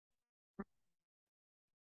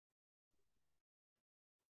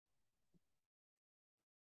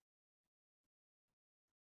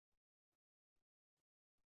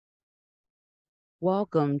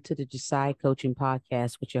Welcome to the Decide Coaching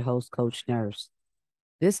Podcast with your host, Coach Nurse.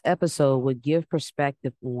 This episode would give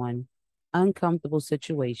perspective on uncomfortable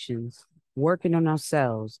situations, working on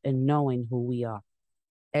ourselves, and knowing who we are.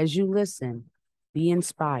 As you listen, be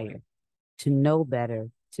inspired to know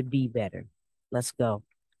better, to be better. Let's go.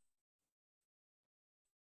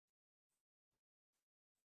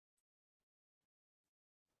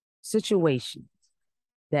 Situations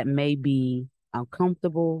that may be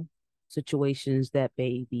uncomfortable, situations that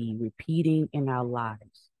may be repeating in our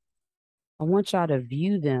lives. I want y'all to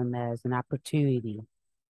view them as an opportunity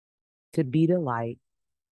to be the light,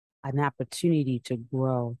 an opportunity to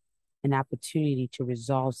grow, an opportunity to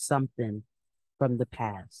resolve something from the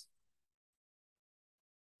past.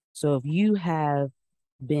 So if you have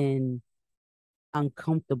been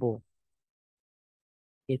uncomfortable,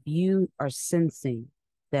 if you are sensing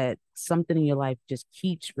that something in your life just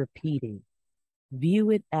keeps repeating,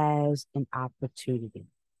 view it as an opportunity.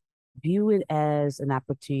 View it as an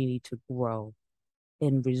opportunity to grow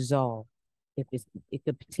and resolve. It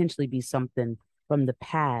could potentially be something from the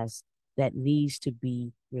past that needs to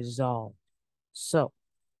be resolved. So,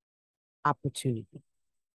 opportunity.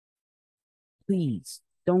 Please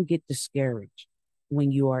don't get discouraged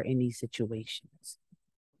when you are in these situations.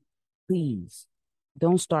 Please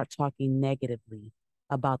don't start talking negatively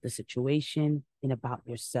about the situation and about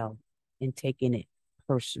yourself and taking it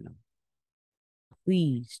personal.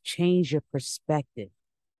 Please change your perspective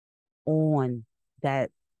on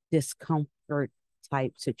that discomfort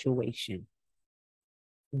type situation.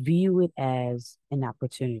 View it as an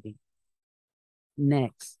opportunity.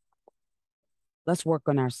 Next, let's work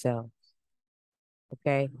on ourselves.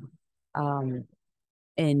 Okay. Um,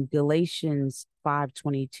 in Galatians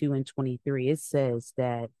 5:22 and 23, it says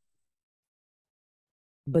that,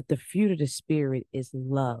 but the fruit of the Spirit is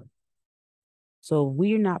love. So if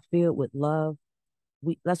we're not filled with love,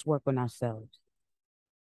 let's work on ourselves.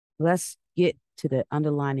 Let's get to the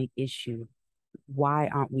underlying issue. Why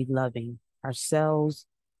aren't we loving ourselves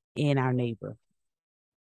and our neighbor?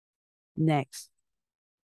 Next,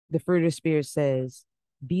 the fruit of the Spirit says,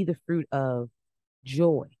 be the fruit of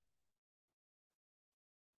joy.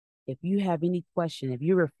 If you have any question, if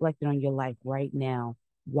you're reflecting on your life right now,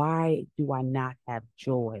 why do I not have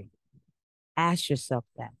joy? Ask yourself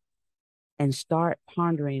that and start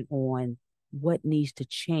pondering on what needs to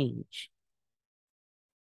change.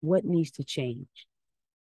 What needs to change?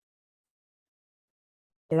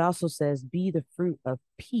 It also says, be the fruit of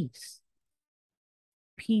peace.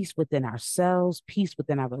 Peace within ourselves, peace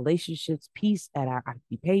within our relationships, peace at our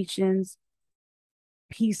occupations,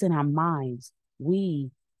 peace in our minds. We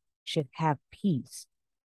should have peace.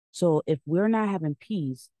 So if we're not having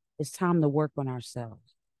peace, it's time to work on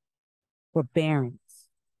ourselves. Forbearance,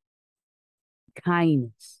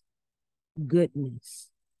 kindness, goodness,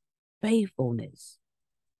 faithfulness,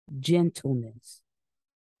 gentleness,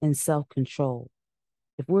 and self control.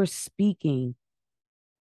 If we're speaking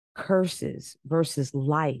curses versus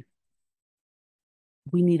life,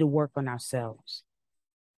 we need to work on ourselves.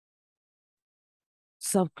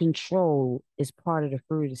 Self control is part of the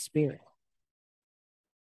fruit of the Spirit.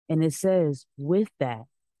 And it says, with that,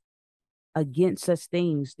 against such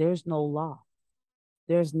things, there's no law.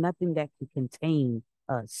 There's nothing that can contain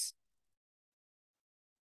us.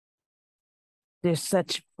 There's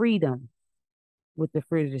such freedom with the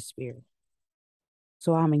fruit of the Spirit.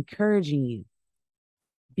 So I'm encouraging you,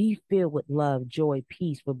 be filled with love, joy,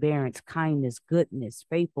 peace, forbearance, kindness, goodness,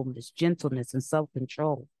 faithfulness, gentleness, and self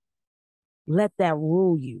control. Let that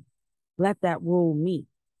rule you. Let that rule me.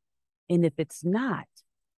 And if it's not,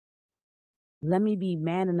 let me be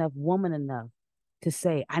man enough, woman enough to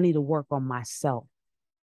say, I need to work on myself.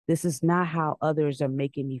 This is not how others are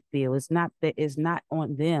making me feel. It's not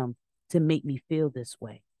on them to make me feel this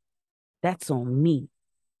way. That's on me.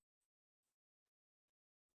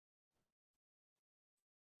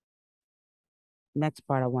 Next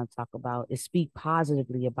part I want to talk about is speak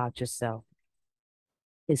positively about yourself.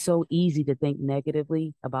 It's so easy to think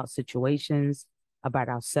negatively about situations, about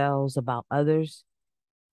ourselves, about others.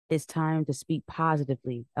 It's time to speak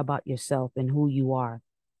positively about yourself and who you are.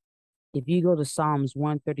 If you go to Psalms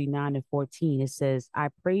 139 and 14, it says, I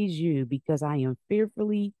praise you because I am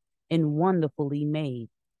fearfully and wonderfully made.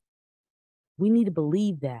 We need to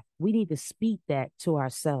believe that. We need to speak that to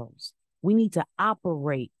ourselves. We need to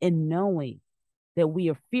operate in knowing that we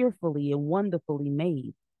are fearfully and wonderfully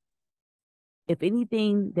made. If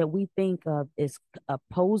anything that we think of is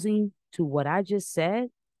opposing to what I just said,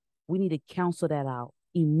 we need to cancel that out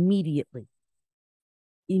immediately.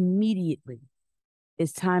 Immediately.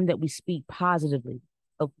 It's time that we speak positively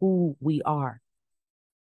of who we are.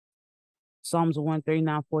 Psalms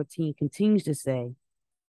 139:14 continues to say,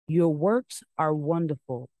 your works are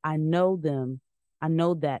wonderful. I know them. I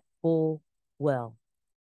know that full well.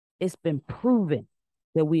 It's been proven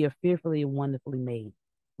that we are fearfully and wonderfully made.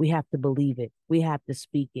 We have to believe it. We have to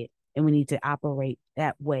speak it. And we need to operate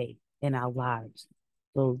that way in our lives.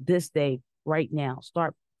 So this day, right now,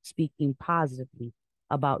 start speaking positively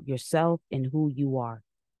about yourself and who you are.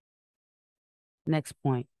 Next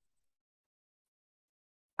point.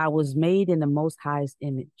 I was made in the most highest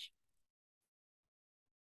image.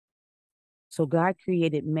 So God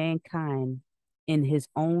created mankind in his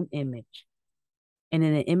own image. And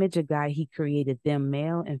in the image of God, he created them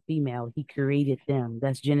male and female. He created them.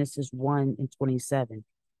 That's Genesis 1:27.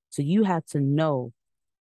 So you have to know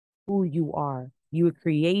who you are. You were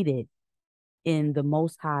created in the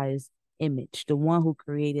Most High's image, the one who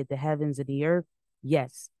created the heavens and the earth.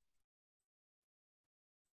 Yes,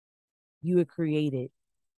 you were created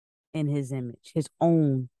in his image, his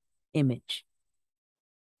own image.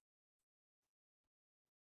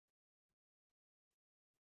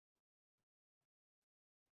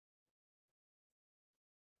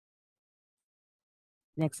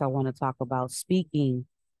 Next, I want to talk about speaking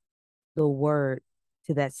the word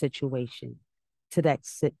to that situation, to that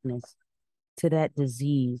sickness, to that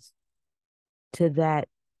disease, to that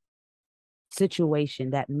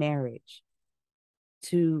situation, that marriage,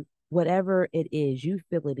 to whatever it is, you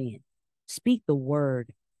fill it in. Speak the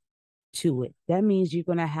word to it. That means you're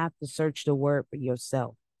going to have to search the word for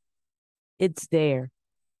yourself. It's there.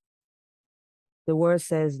 The word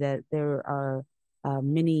says that there are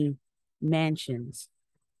many mansions.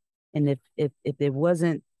 And if it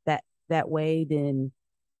wasn't that way, then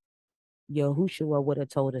Yahushua would have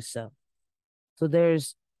told us so. So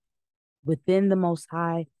there's within the Most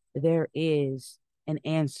High, there is an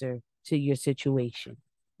answer to your situation.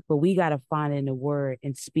 But we got to find in the word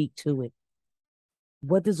and speak to it.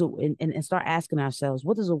 What does it, and start asking ourselves,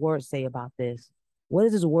 what does the word say about this? What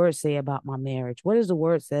does the word say about my marriage? What does the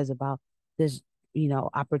word says about this,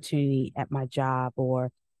 opportunity at my job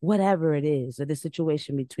or whatever it is, or the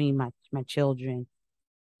situation between my children?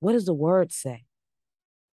 What does the word say?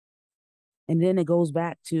 And then it goes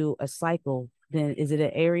back to a cycle. Then is it an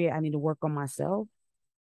area I need to work on myself?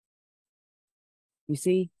 You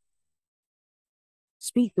see,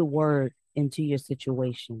 speak the word into your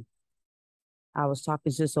situation. I was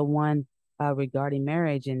talking to someone regarding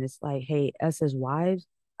marriage, and it's like, hey, us as wives,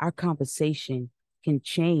 our conversation can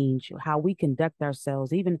change how we conduct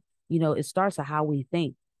ourselves. Even, it starts at how we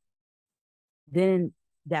think. Then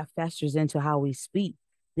that festers into how we speak.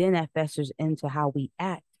 Then that festers into how we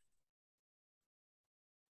act.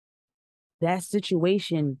 That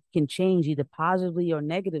situation can change either positively or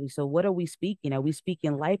negatively. So, what are we speaking? Are we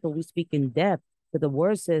speaking life or are we speaking death? But the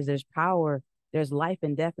word says there's power, there's life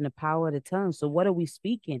and death in the power of the tongue. So, what are we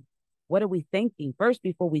speaking? What are we thinking? First,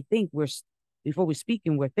 before we're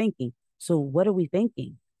speaking, we're thinking. So, what are we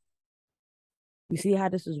thinking? You see how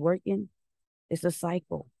this is working? It's a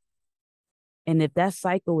cycle. And if that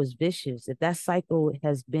cycle is vicious, if that cycle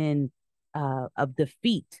has been of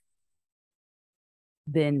defeat,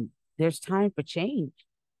 then there's time for change.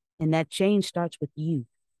 And that change starts with you.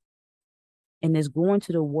 And it's going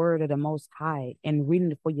to the word of the Most High and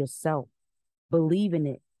reading it for yourself, believing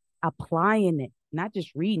it, applying it, not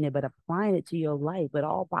just reading it, but applying it to your life with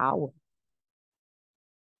all power,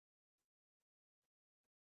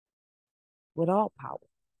 with all power.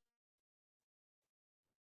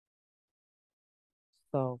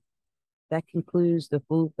 So that concludes the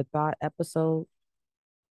Food for Thought episode.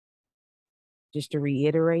 Just to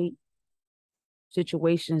reiterate,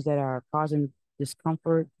 situations that are causing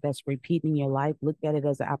discomfort, that's repeating your life, look at it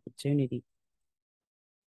as an opportunity.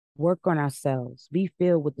 Work on ourselves. Be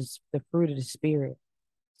filled with the fruit of the Spirit.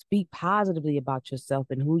 Speak positively about yourself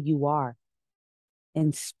and who you are,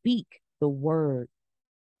 and speak the word.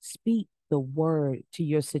 Speak the word to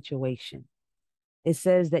your situation. It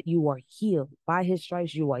says that you are healed. By his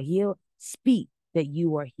stripes, you are healed. Speak that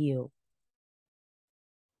you are healed.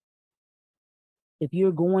 If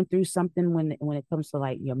you're going through something when it comes to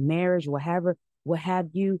like your marriage, what have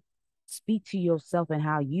you, speak to yourself and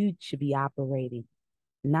how you should be operating,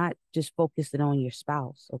 not just focusing on your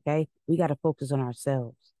spouse. Okay. We got to focus on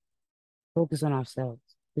ourselves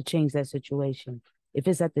to change that situation. If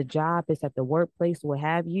it's at the job, it's at the workplace, what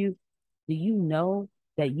have you, do you know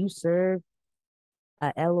that you serve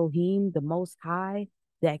a Elohim, the Most High,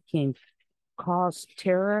 that can cause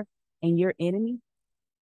terror in your enemy,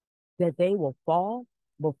 that they will fall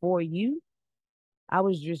before you? I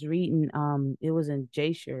was just reading, it was in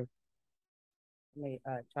Jasher. Let me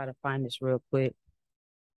try to find this real quick.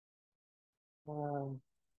 Uh,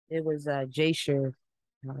 It was Jasher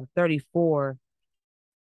 34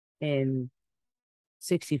 and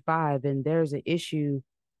 65, and there's an issue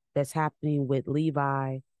that's happening with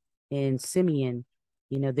Levi and Simeon.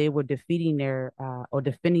 You know, they were defeating their or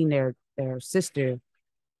defending their sister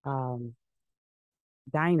um,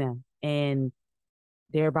 Dinah, and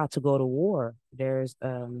they're about to go to war. There's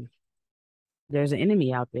an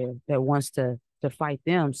enemy out there that wants to fight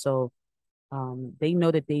them. So they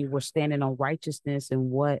know that they were standing on righteousness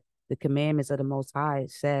and what the commandments of the Most High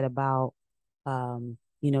said about,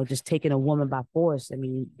 just taking a woman by force. I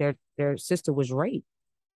mean, their sister was raped,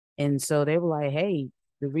 and so they were like, "Hey,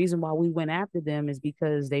 the reason why we went after them is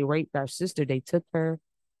because they raped our sister. They took her,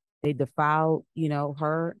 they defiled,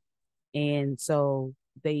 her, and so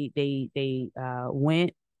they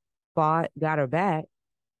went, fought, got her back."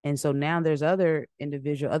 And so now there's other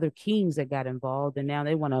kings that got involved, and now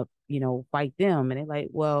they want to, fight them. And they're like,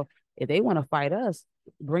 well, if they want to fight us,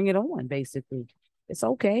 bring it on, basically. It's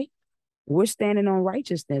okay. We're standing on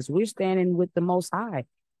righteousness. We're standing with the Most High.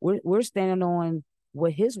 We're standing on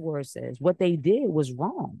what His word says. What they did was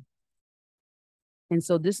wrong. And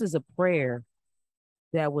so this is a prayer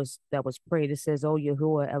that was prayed. It says, "Oh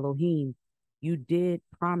Yahuwah Elohim, you did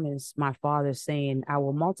promise my father, saying, I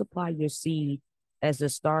will multiply your seed as the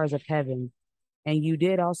stars of heaven. And you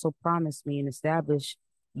did also promise me and establish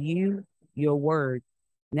you your word.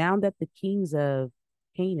 Now that the kings of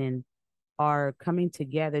Canaan are coming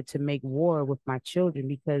together to make war with my children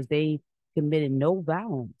because they committed no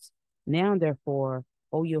violence. Now, therefore,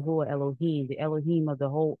 O Yahuwah Elohim, the Elohim of the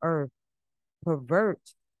whole earth,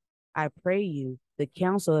 pervert, I pray you, the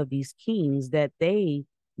counsel of these kings that they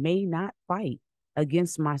may not fight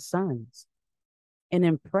against my sons, and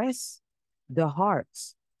impress the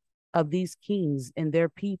hearts of these kings and their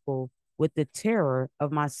people with the terror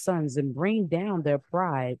of my sons, and bring down their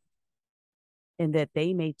pride, and that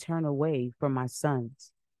they may turn away from my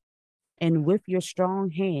sons. And with your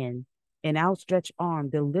strong hand and outstretched arm,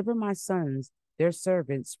 deliver my sons, their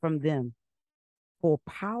servants, from them. For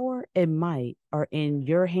power and might are in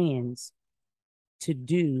your hands to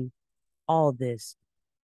do all this.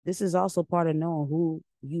 This is also part of knowing who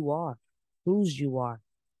you are, whose you are.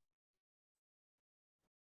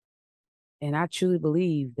 And I truly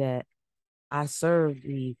believe that I serve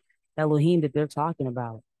the Elohim that they're talking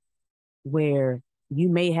about, where you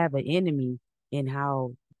may have an enemy in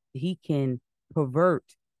how he can pervert,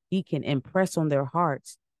 he can impress on their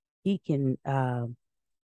hearts, he can,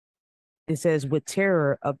 it says, with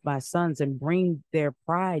terror of my sons, and bring their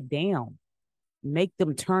pride down, make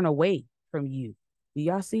them turn away from you. Do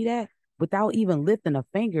y'all see that? Without even lifting a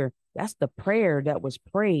finger, that's the prayer that was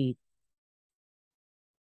prayed.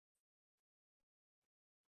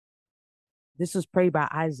 This was prayed by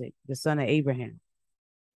Isaac, the son of Abraham.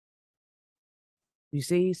 You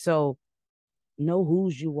see? So know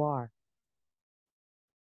whose you are.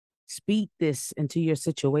 Speak this into your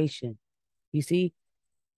situation. You see?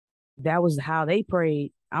 That was how they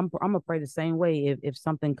prayed. I'm gonna pray the same way if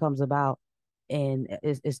something comes about and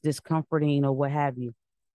it's discomforting or what have you.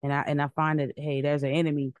 And I find that, hey, there's an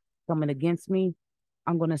enemy coming against me.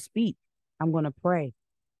 I'm gonna speak. I'm gonna pray.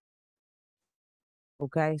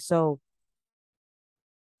 Okay. So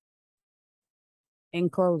in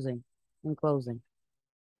closing, in closing,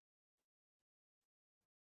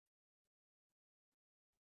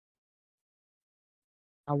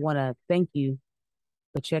 I want to thank you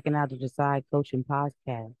for checking out the Decide Coaching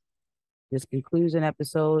Podcast. This conclusion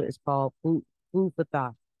episode is called Food for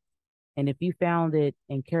Thought. And if you found it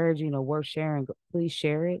encouraging or worth sharing, please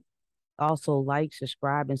share it. Also, like,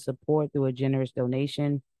 subscribe, and support through a generous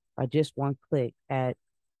donation or just one click at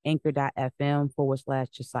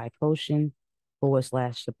anchor.fm/Josiah Coaching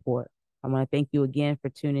 /support. I want to thank you again for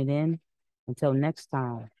tuning in. Until next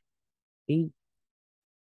time, peace.